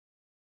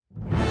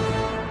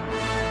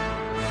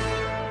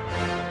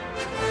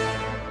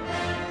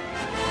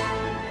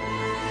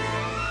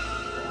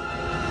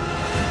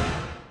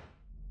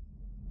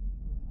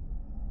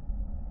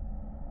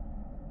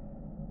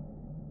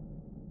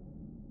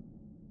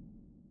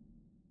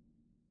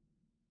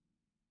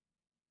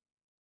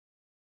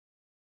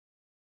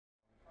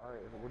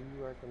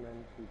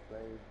recommend to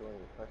play join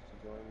press to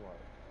join what?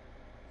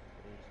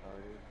 Getting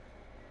started.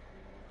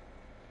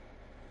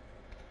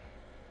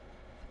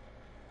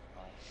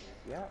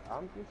 Yeah,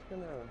 I'm just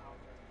gonna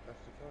press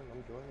to join.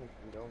 I'm joining.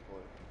 I'm going for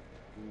it.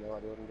 No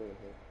idea what I'm doing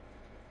here.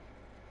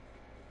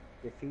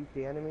 Defeat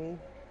the enemy.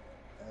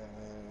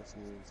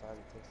 Some inside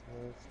the text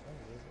notes.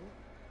 Oh, is it?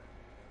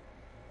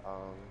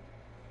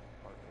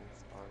 Partners,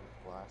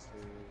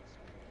 blasters.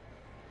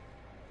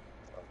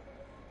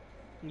 Okay.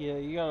 Yeah,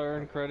 you gotta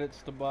earn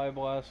credits to buy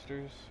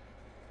blasters.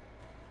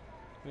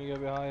 You gotta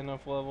be high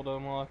enough level to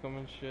unlock them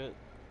and shit.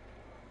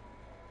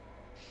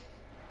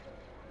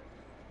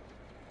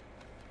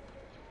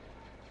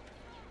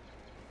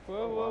 Whoa,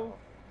 Oh whoa. wow.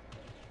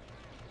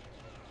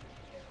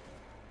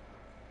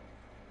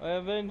 I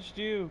avenged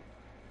you.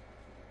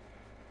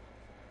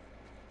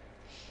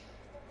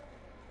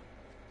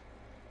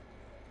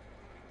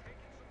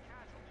 Taking some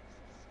casualties.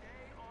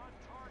 Stay on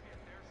target.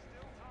 There's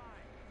still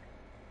time.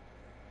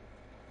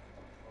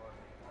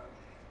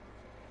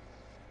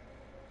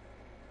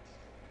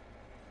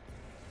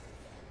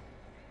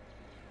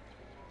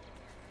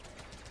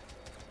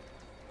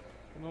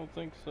 I don't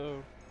think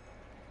so.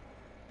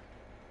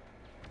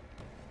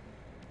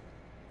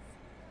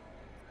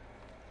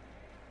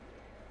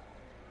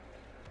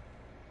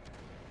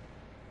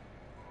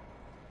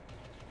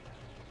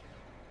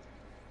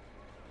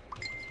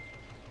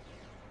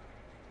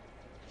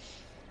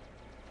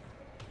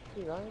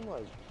 Dude, I'm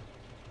like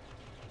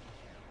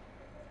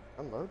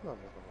unloading on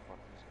those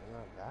motherfuckers and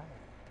I'm dying.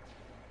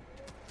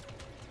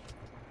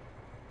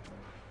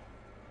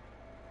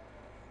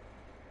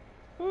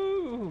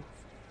 Woo!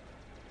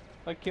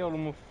 I killed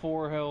him with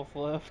 4 health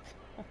left.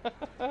 Taking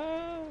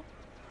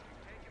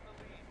the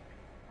lead.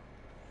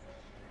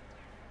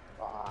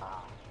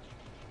 Ah.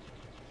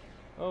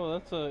 Oh,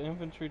 that's an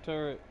infantry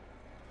turret.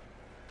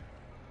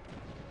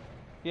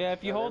 Yeah,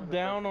 if you No, there was hold a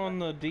down person on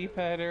the back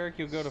D-pad, Eric,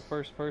 you'll go to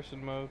first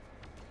person mode.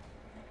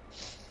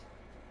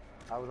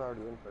 I was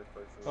already in first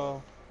person mode.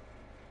 Oh,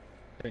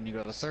 Then you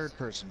go to third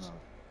person mode.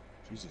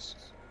 Jesus.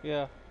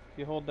 yeah. If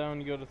you hold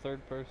down, you go to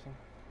third person.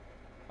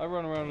 I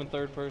run around in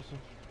third person.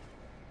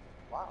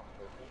 Wow,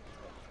 person.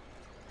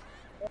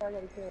 Yeah, I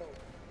got a kill.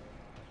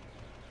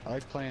 I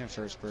like playing in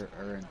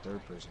or in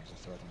third person because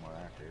I feel like I'm more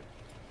accurate.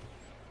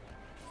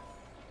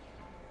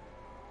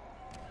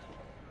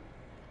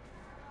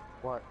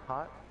 What,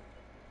 hot?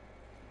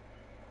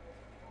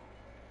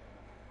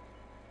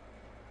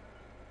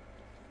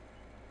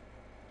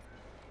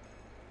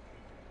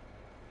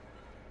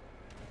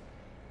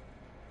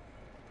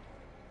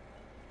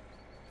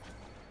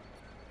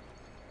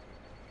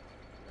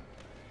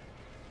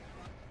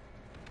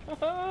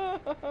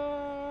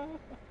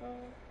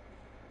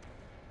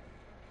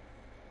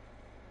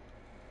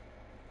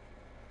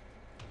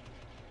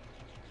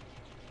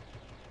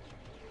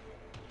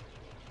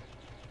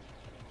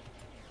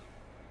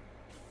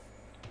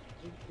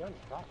 These guns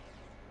suck.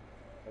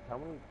 Like how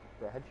many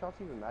the headshots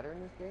even matter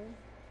in this game?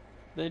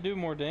 They do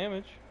more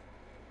damage.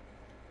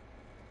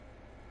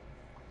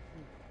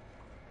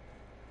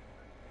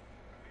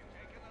 We've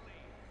taken the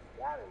lead.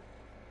 Got him.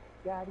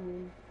 Got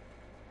him.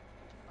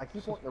 I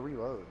keep wanting to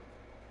reload.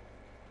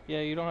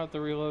 Yeah, you don't have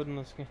to reload in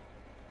this game.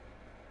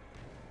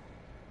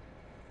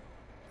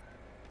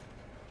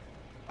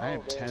 I am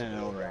Oh,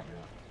 10-0 right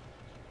now.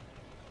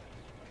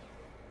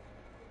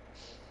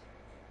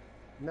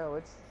 No,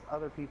 it's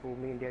other people.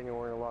 Me and Daniel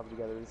were in a lobby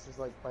together. This is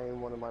like playing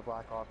one of my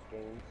Black Ops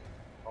games.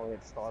 Only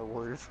it's Star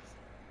Wars.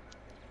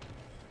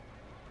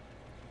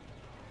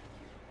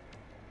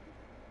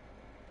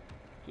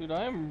 Dude,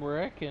 I'm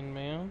wrecking,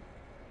 man.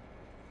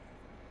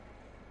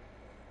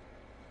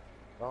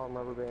 Oh, I'm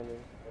rubber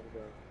banding. Rubber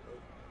banding.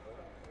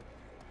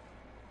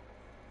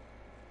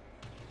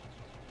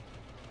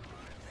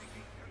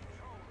 Taking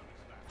control of this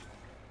battle.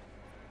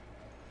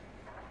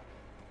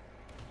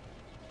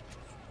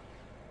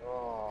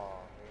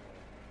 Oh, man.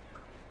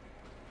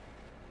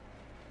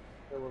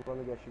 So, well, let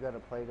me guess, you gotta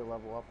play to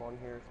level up on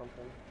here or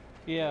something?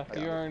 Yeah, I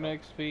you got earn it.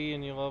 XP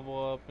and you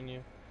level up and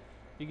you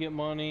get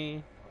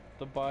money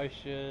to buy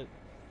shit.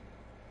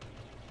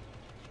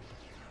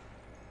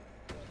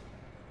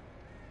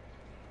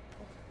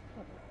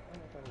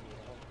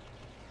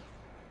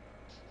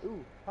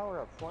 Ooh,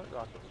 power up flight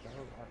rocket. What the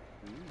hell is that?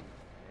 Ooh,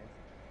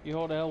 fancy. You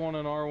hold L1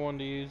 and R1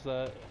 to use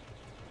that.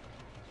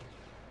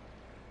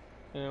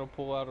 And it'll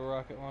pull out a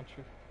rocket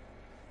launcher.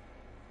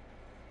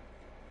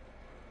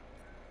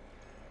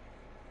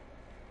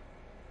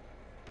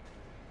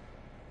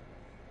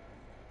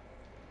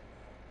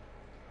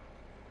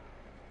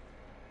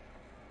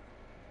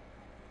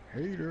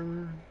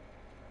 Hater.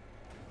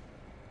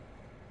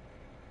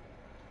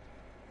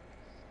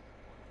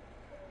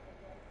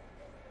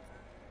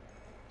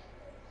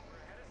 We're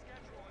ahead of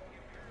schedule and the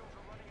Imperials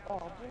are running out Oh,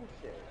 of time.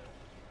 bullshit.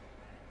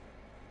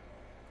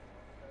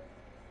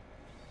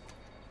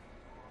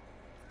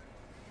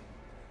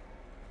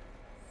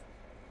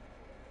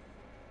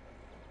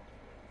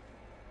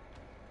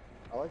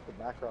 I like the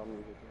background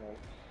music, man.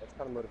 That's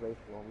kind of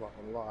motivational, I'm not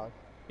gonna lie.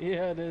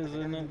 Yeah, it is, I isn't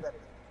gotta do it? better.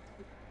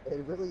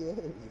 It really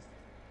is.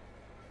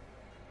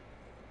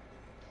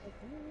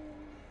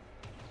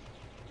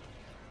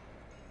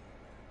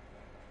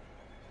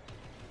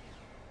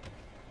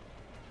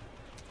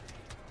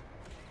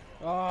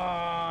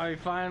 Oh, he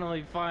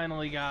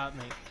finally got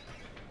me.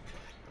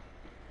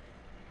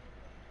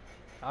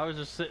 I was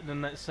just sitting in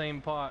that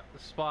same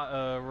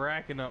spot,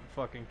 racking up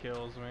fucking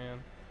kills,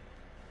 man.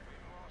 We've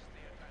lost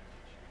the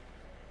advantage.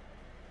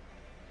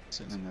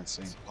 Sitting in that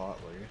same pot,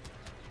 were you?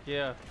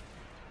 Yeah.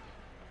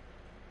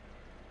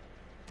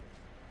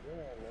 Yeah,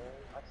 man,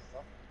 I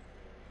suck.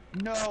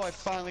 No, I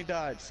finally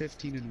died.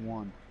 15 and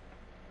 1.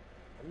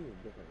 I need a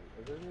different.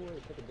 Is there any way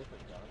to pick a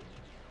different gun?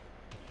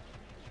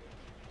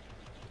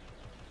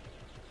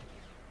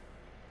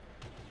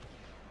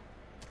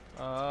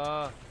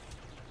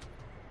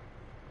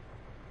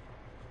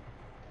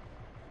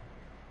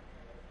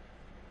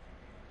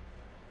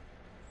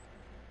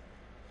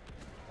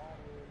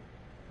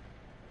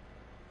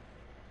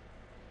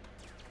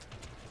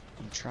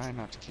 I'm trying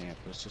not to camp,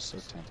 but it's just so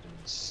tempting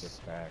to sit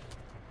back.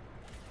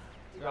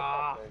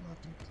 Ah.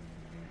 Nothing to do.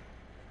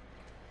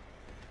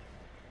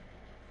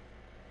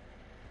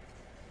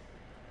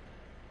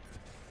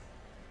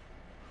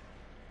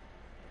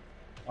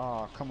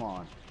 Oh, come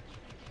on.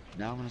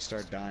 Now I'm gonna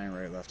start dying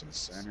right, left, and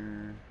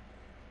center.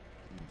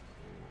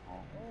 Oh,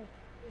 hey,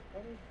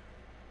 buddy.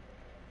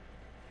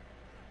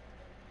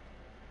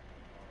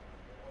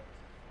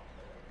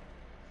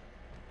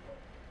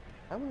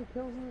 How many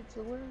kills is it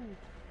to win?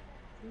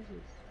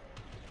 Jesus.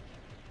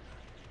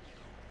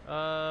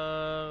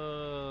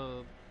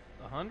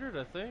 100,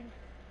 I think.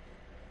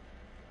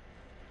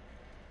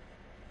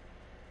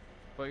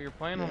 But you're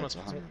playing Yeah, on it's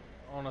 100.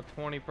 on a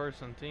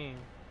 20-person team.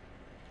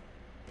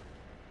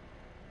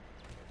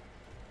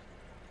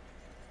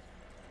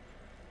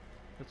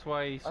 That's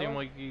why you seem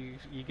like you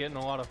get in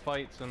a lot of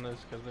fights in this,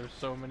 because there's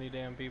so many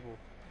damn people.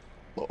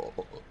 Oh.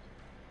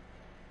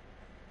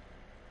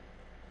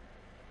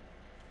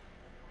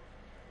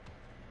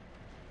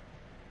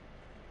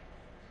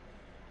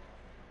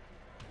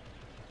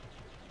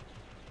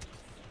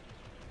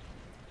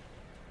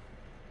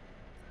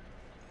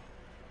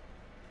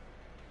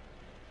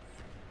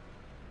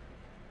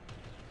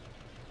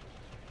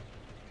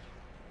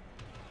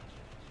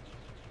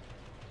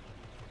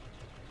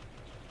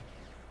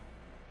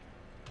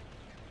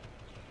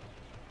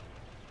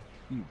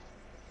 You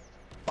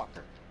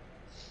fucker.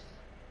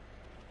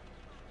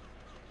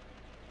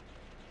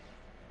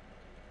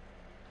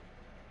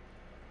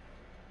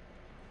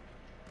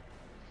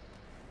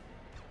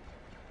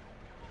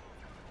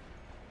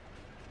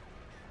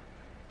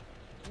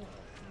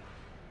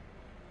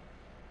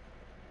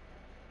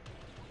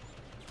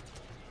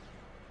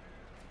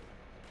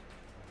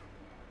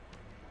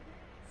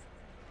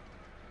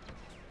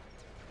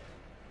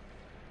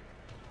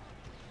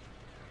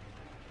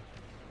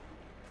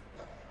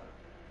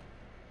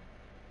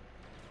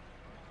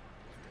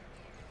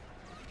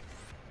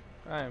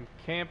 I am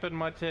camping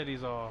my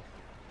titties off.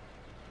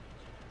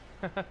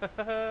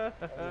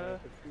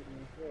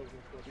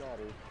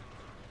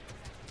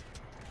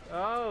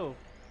 Oh,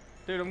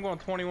 dude, I'm going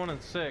 21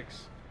 and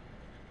 6.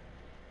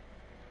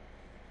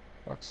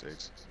 Fuck's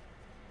sakes.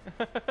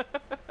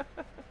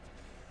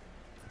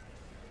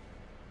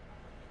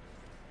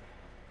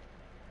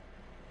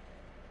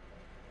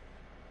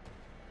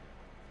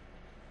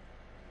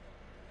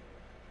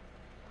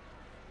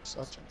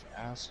 Such an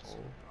asshole.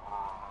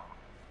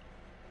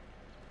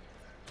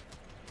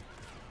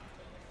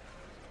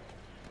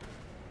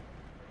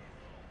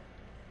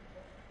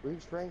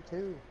 Reached rank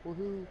 2.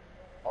 Woohoo.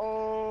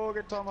 Oh,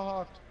 get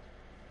tomahawked.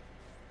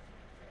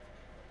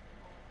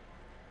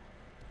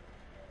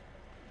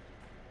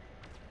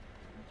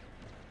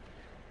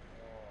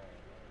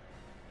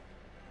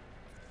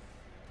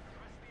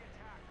 Press the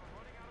attack. We're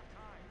running out of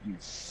time. You I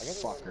gotta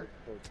fucker.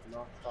 to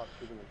not stop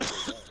shooting the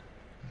gun.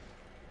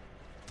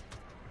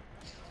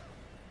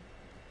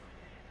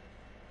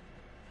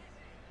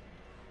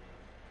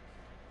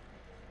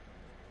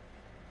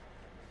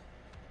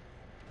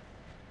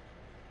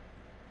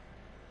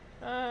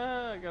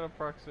 Ah, I got a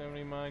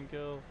proximity mine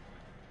kill.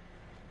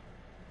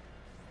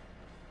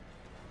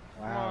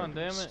 Wow, Come on,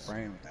 you're damn it.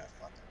 Spraying with that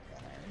fucking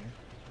gun, are you?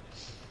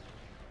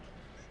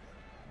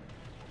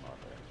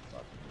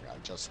 Motherfucker, I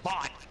just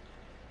spot!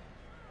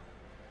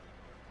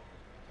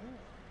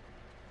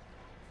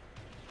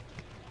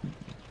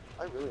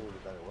 I really need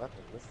a better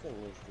weapon. This thing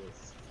is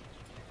just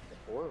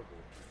horrible.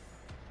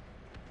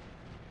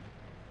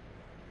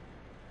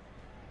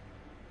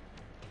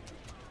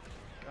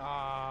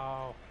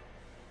 Oh.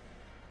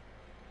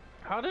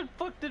 How the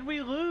fuck did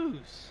we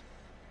lose?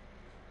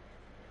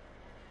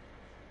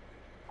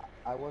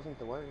 I wasn't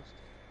the worst.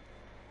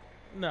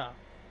 No.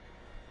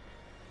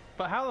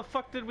 But how the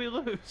fuck did we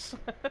lose?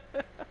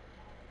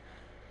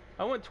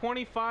 I went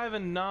 25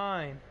 and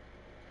 9.